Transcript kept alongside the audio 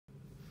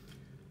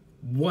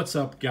What's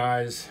up,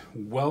 guys?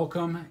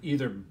 Welcome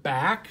either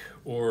back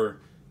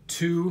or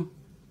to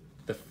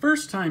the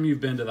first time you've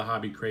been to the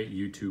Hobby Crate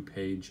YouTube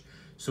page.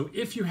 So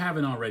if you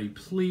haven't already,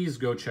 please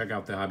go check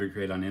out the Hobby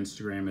Crate on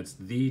Instagram. It's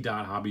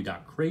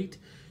the.hobby.crate.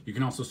 You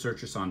can also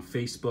search us on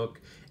Facebook,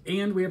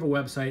 and we have a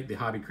website,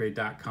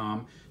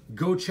 thehobbycrate.com.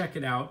 Go check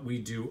it out. We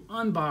do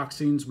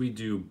unboxings, we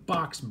do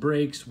box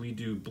breaks, we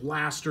do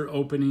blaster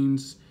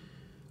openings.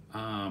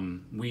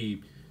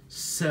 We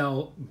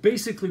sell,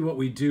 basically what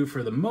we do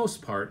for the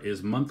most part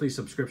is monthly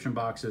subscription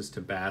boxes to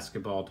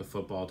basketball, to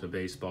football, to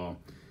baseball.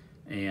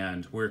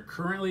 And we're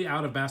currently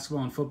out of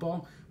basketball and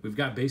football. We've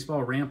got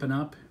baseball ramping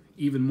up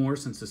even more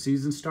since the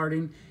season's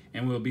starting,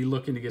 and we'll be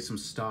looking to get some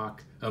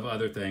stock of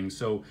other things.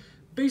 So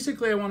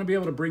basically I want to be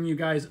able to bring you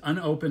guys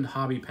unopened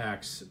hobby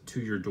packs to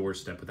your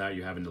doorstep without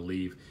you having to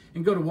leave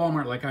and go to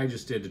Walmart like I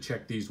just did to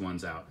check these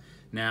ones out.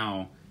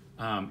 Now,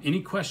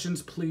 any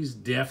questions, please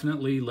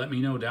definitely let me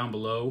know down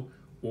below,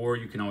 or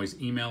you can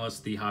always email us,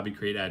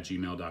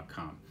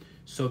 thehobbycrate@gmail.com.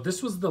 So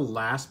this was the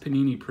last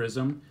Panini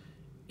Prism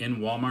in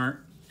Walmart,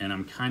 and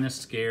I'm kind of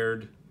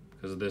scared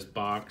because of this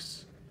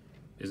box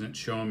isn't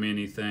showing me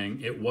anything.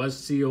 It was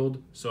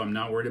sealed, so I'm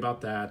not worried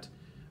about that.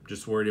 I'm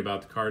just worried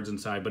about the cards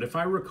inside. But if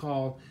I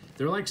recall,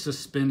 they're like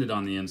suspended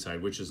on the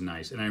inside, which is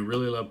nice. And I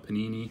really love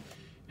Panini,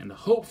 and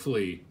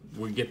hopefully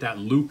we get that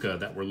Luka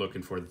that we're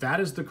looking for.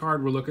 That is the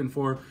card we're looking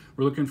for.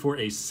 We're looking for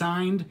a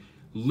signed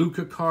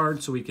Luka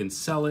card so we can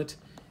sell it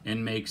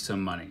and make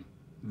some money.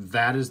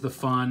 That is the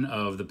fun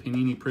of the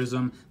Panini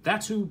Prism.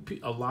 That's who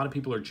a lot of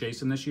people are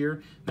chasing this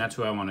year. That's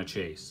who I want to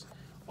chase.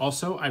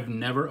 Also, I've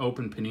never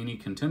opened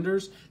Panini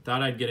Contenders.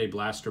 Thought I'd get a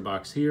blaster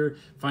box here.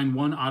 Find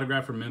one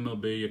autograph or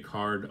memorabilia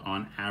card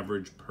on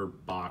average per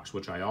box,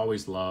 which I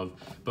always love.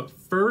 But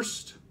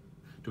first,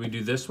 do we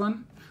do this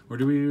one or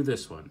do we do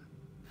this one?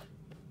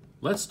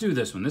 Let's do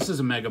this one. This is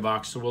a mega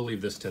box, so we'll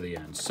leave this to the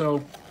end.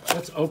 So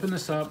let's open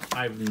this up.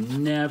 I've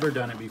never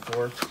done it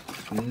before.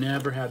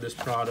 Never had this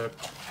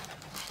product.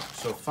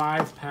 So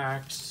 5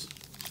 packs.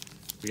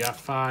 We got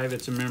 5.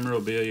 It's a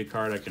memorabilia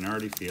card. I can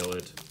already feel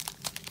it.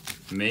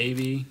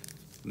 Maybe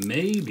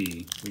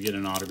we get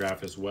an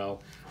autograph as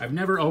well. I've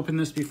never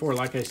opened this before,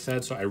 like I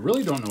said, so I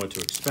really don't know what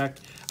to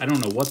expect. I don't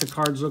know what the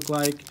cards look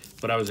like,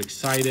 but I was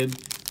excited.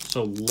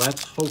 So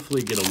let's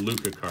hopefully get a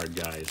Luka card,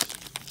 guys.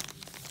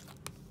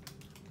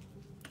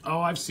 Oh,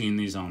 I've seen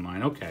these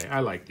online. Okay, I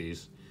like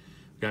these.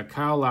 We got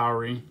Kyle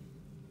Lowry,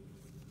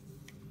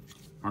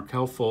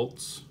 Markelle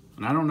Fultz,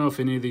 and I don't know if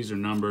any of these are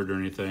numbered or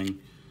anything.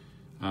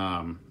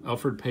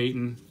 Elfrid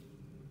Payton,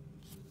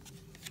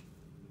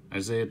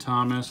 Isaiah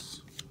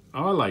Thomas.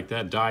 Oh, I like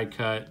that. Die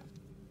cut.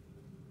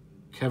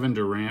 Kevin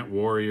Durant,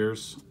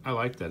 Warriors. I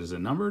like that. Is it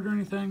numbered or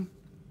anything?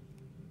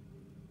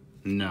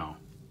 No.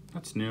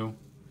 That's new.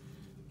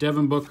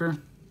 Devin Booker,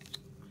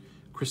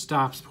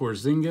 Kristaps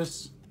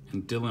Porzingis,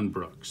 and Dylan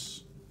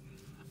Brooks.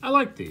 I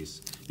like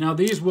these. Now,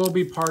 these will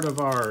be part of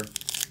our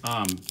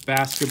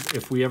basket.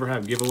 If we ever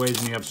have giveaways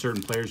and you have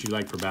certain players you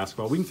like for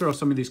basketball, we can throw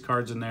some of these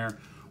cards in there.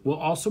 We'll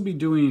also be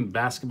doing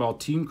basketball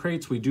team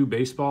crates. We do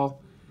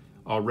baseball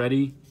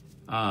already.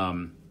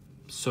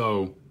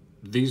 So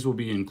these will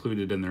be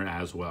included in there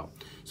as well.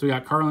 So we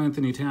got Karl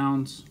Anthony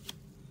Towns,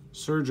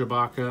 Serge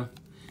Ibaka.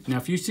 Now,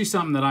 if you see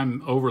something that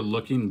I'm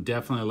overlooking,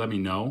 definitely let me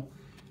know.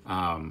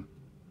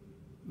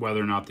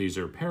 Whether or not these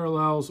are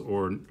parallels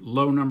or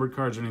low numbered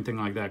cards or anything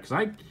like that, because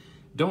I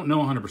don't know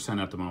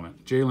 100% at the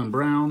moment. Jaylen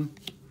Brown,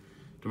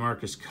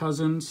 DeMarcus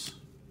Cousins,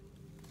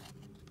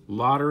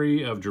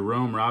 lottery of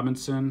Jerome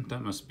Robinson.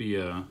 That must be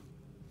a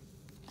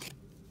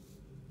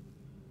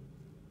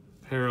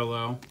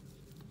parallel.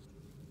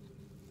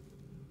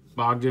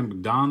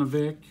 Bogdan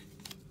Bogdanovic,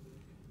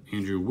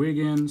 Andrew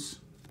Wiggins,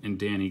 and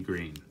Danny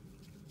Green.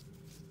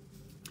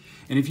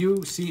 And if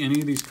you see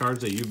any of these cards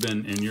that you've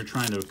been, and you're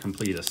trying to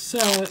complete a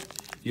set,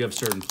 you have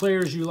certain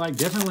players you like,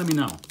 definitely let me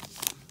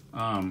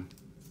know.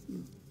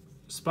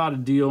 Spot a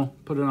deal,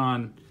 put it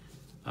on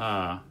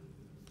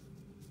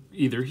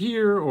either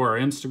here or our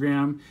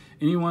Instagram.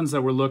 Any ones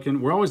that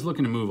we're always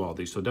looking to move all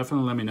these, so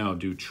definitely let me know.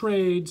 Do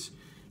trades,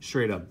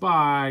 straight up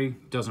buy,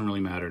 doesn't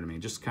really matter to me.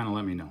 Just kind of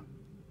let me know.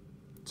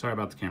 Sorry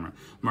about the camera.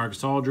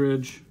 Marcus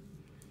Aldridge,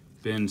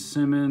 Ben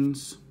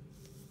Simmons,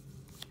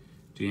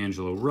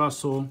 D'Angelo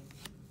Russell,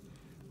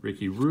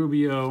 Ricky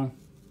Rubio,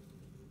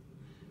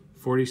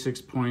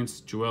 46 points,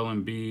 Joel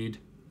Embiid.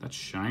 That's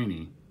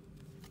shiny.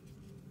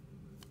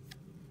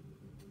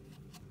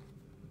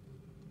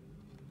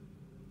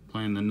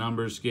 Playing the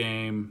numbers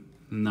game,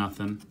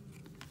 nothing.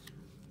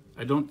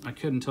 I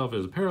couldn't tell if it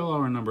was a parallel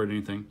or numbered or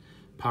anything.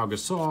 Pau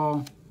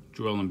Gasol,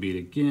 Joel Embiid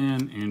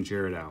again, and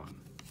Jared Allen.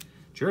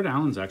 Jared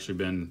Allen's actually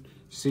been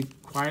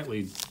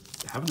quietly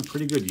having a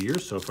pretty good year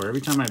so far.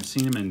 Every time I've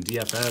seen him in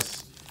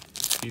DFS,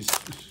 he's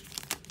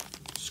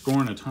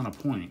scoring a ton of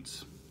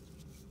points.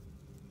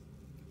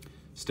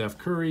 Steph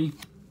Curry,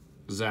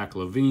 Zach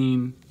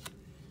LaVine,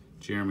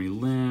 Jeremy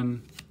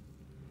Lin,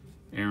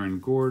 Aaron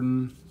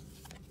Gordon,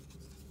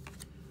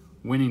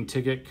 winning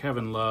ticket,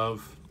 Kevin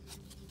Love.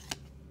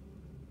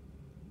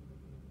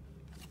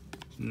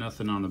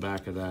 Nothing on the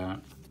back of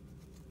that.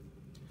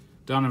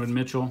 Donovan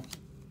Mitchell,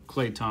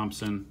 Klay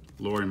Thompson,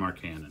 Lauri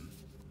Markkanen.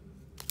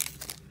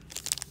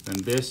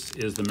 Then this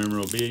is the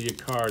memorabilia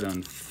card.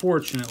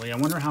 Unfortunately, I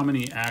wonder how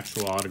many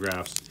actual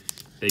autographs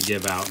they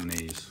give out in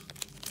these.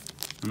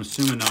 I'm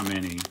assuming not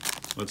many.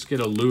 Let's get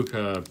a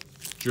Luka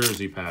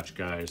jersey patch,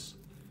 guys.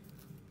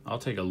 I'll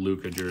take a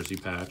Luka jersey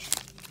patch.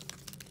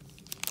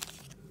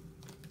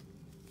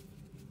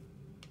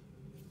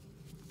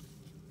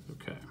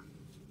 Okay.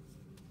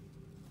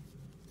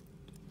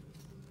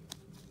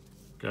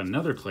 Got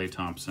another Klay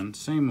Thompson,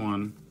 same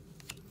one.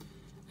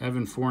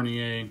 Evan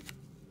Fournier,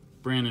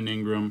 Brandon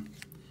Ingram,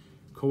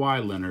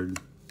 Kawhi Leonard,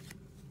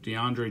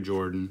 DeAndre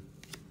Jordan,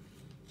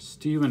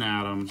 Steven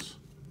Adams,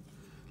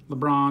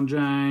 LeBron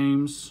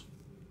James,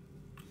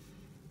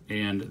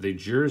 and the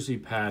jersey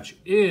patch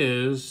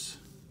is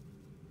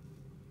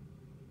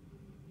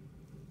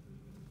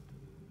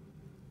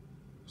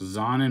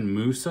Zanin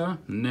Musa.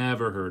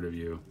 Never heard of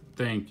you.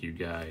 Thank you,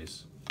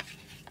 guys.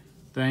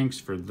 Thanks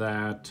for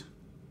that.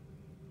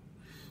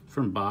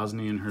 From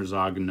Bosnia and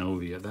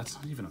Herzegovina. That's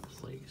not even a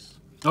place.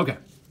 Okay.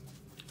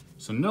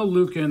 So no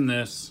Luka in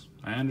this.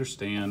 I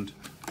understand.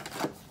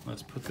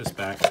 Let's put this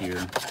back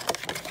here.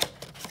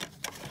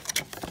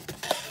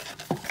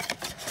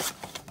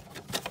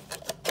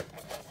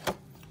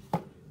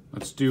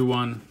 Let's do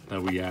one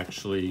that we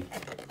actually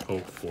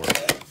hope for.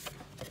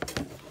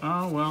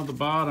 Oh, well, the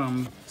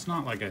bottom, it's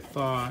not like I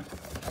thought.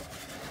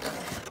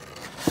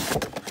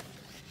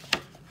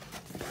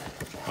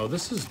 Oh,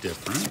 this is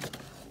different.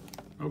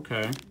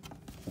 Okay.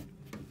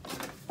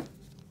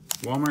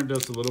 Walmart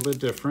does a little bit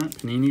different.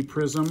 Panini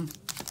Prism.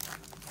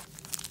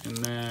 And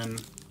then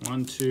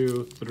 1,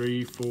 2,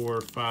 3,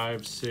 4,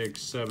 5,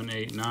 6, 7,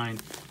 8, 9,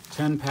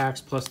 10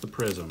 packs plus the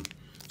Prism.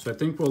 So I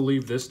think we'll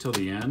leave this till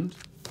the end.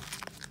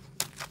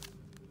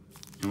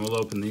 And we'll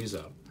open these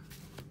up.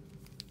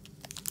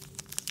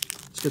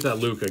 Let's get that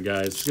Luka,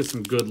 guys. Let's get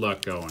some good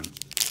luck going.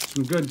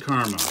 Some good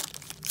karma.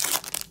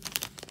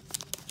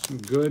 Some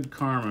good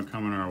karma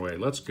coming our way.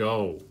 Let's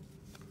go.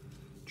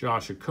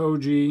 Josh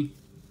Okogie.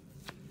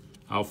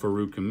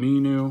 Al-Farouq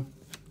Aminu.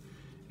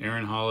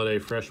 Aaron Holiday,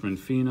 Freshman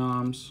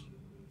Phenoms.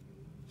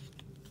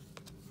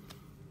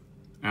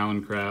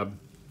 Alan Crabb.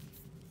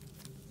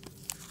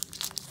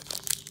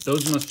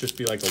 Those must just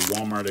be like a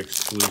Walmart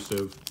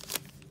exclusive.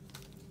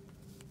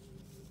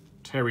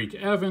 Tyreek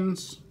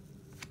Evans.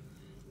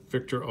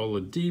 Victor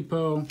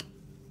Oladipo.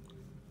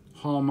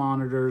 Hall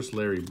Monitors,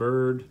 Larry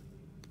Bird.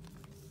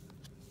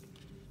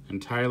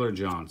 And Tyler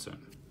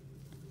Johnson.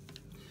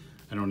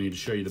 I don't need to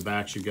show you the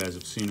backs. You guys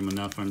have seen them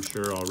enough, I'm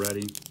sure,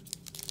 already.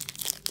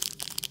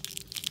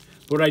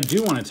 What I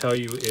do want to tell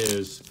you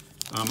is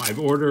I've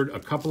ordered a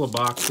couple of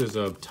boxes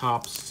of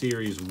Topps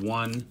Series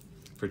 1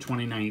 for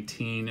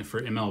 2019 for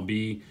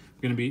MLB.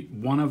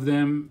 One of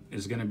them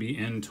is going to be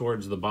in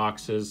towards the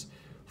boxes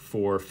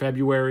for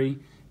February,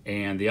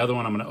 and the other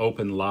one I'm going to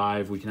open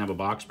live. We can have a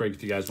box break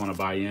if you guys want to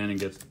buy in and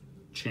get a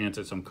chance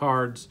at some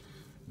cards.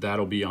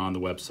 That'll be on the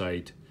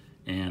website,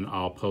 and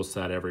I'll post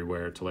that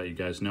everywhere to let you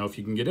guys know if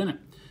you can get in it,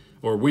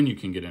 or when you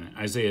can get in it.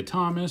 Isaiah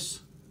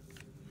Thomas,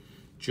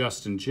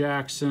 Justin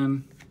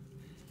Jackson,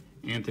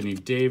 Anthony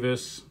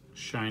Davis,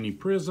 Shiny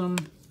Prism,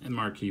 and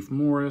Markieff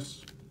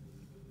Morris.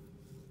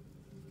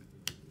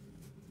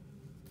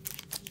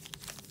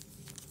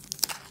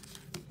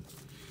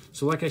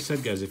 So like I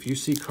said, guys, if you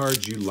see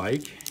cards you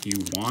like, you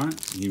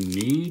want, you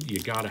need, you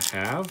gotta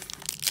have,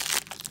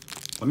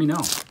 let me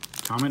know.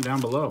 Comment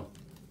down below.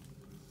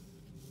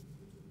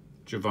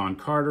 Javon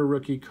Carter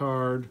rookie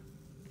card,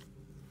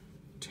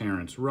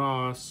 Terrence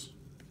Ross,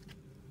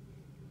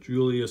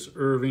 Julius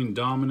Erving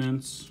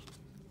dominance,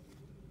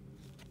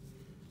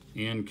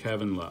 and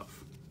Kevin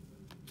Love.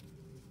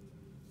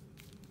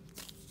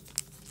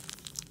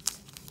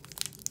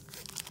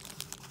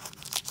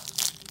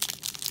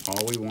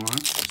 All we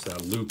want is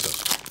that Luka.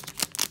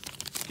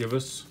 Give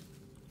us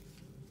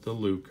the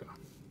Luka.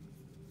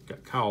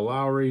 Got Kyle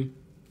Lowry,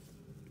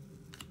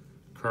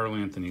 Karl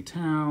Anthony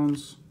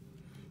Towns,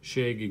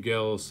 Shai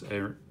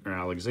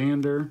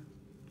Gilgeous-Alexander,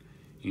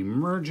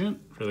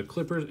 Emergent for the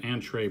Clippers, and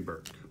Trey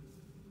Burke.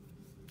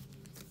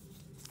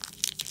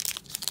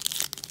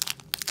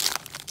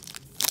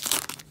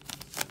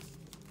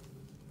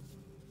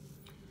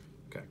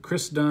 Got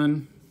Chris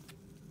Dunn,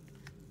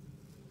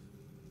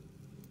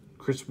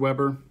 Chris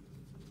Webber,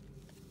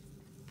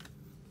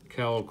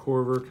 Cal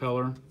Korver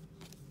color,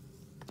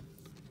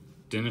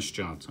 Dennis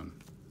Johnson.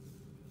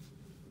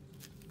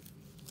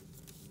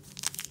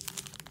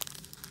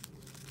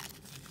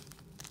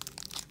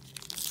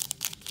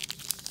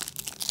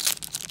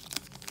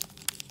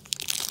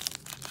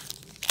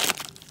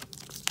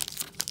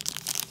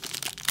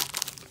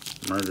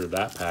 Murdered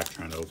that pack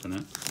trying to open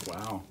it.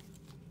 Wow.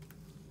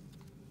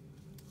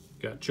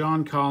 Got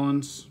John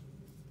Collins,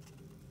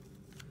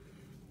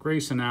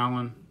 Grayson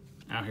Allen,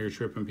 out here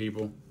tripping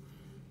people,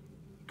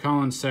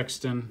 Colin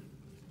Sexton,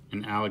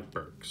 and Alec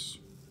Burks.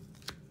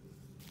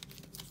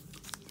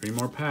 3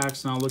 more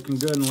packs, not looking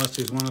good unless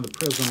he's one of the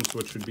Prisms,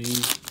 which would be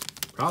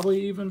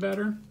probably even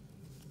better.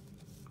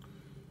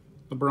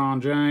 LeBron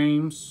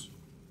James,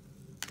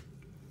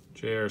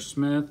 J.R.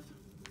 Smith,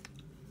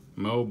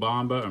 Mo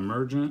Bamba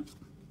Emergent,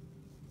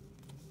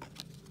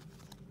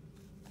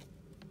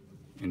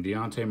 and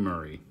Deontay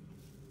Murray.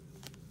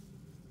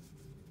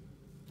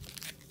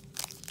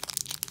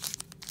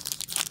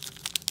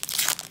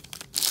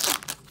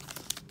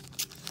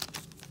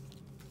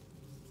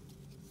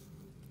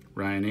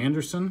 Ryan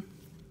Anderson,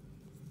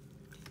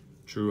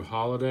 Drew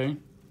Holiday,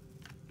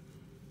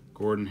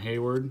 Gordon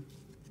Hayward,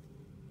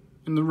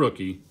 and the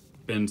rookie,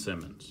 Ben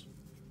Simmons.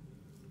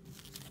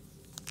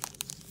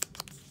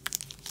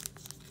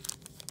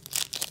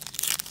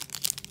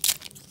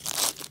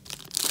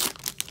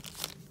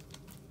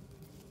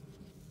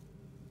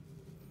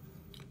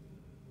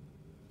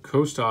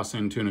 Kostas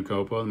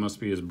Antunakopo, that must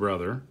be his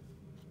brother.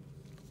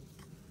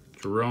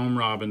 Jerome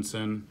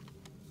Robinson,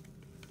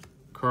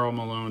 Karl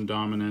Malone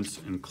Dominance,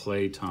 and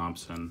Klay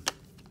Thompson.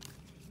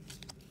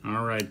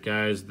 All right,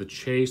 guys, the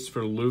chase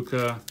for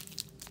Luka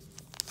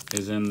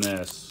is in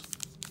this.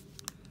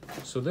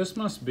 So this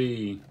must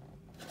be...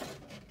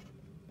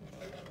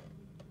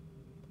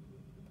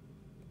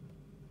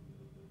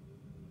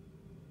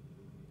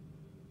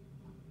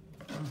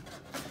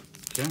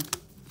 Okay,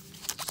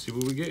 let's see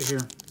what we get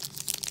here.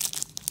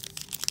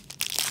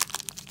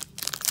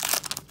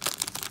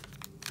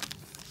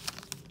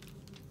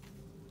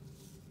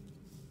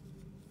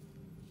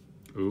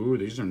 Ooh,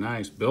 these are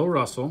nice. Bill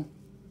Russell,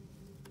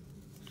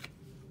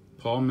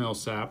 Paul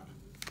Millsap,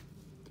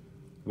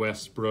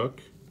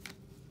 Westbrook,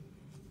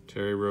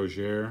 Terry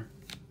Rozier,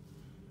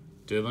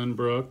 Dylan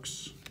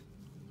Brooks,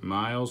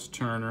 Miles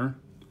Turner.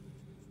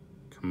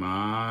 Come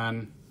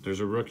on.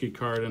 There's a rookie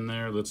card in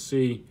there. Let's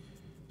see.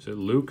 Is it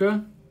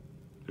Luka?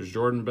 There's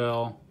Jordan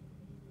Bell.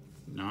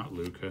 Not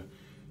Luka.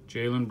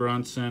 Jalen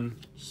Brunson,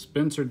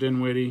 Spencer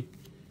Dinwiddie,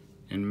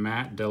 and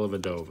Matt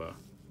Dellavedova.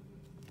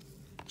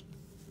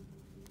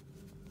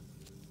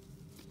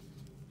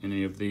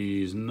 Any of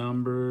these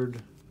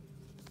numbered?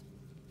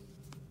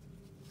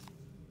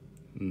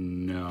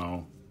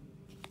 No.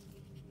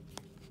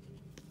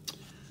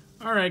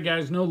 All right,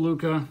 guys, no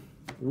Luka.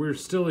 We're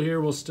still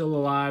here. We're still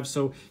alive.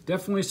 So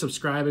definitely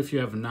subscribe if you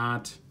have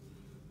not.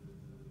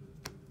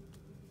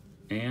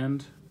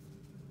 And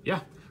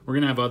yeah, we're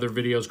going to have other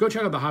videos. Go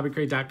check out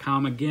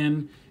thehobbycrate.com.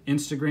 Again,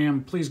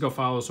 Instagram. Please go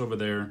follow us over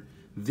there.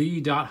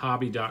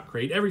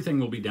 the.hobby.crate. Everything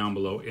will be down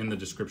below in the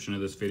description of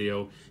this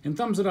video. And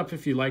thumbs it up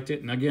if you liked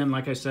it. And again,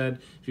 like I said,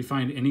 if you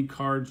find any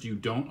cards you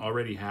don't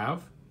already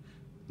have,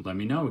 let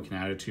me know. We can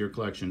add it to your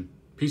collection.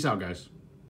 Peace out, guys.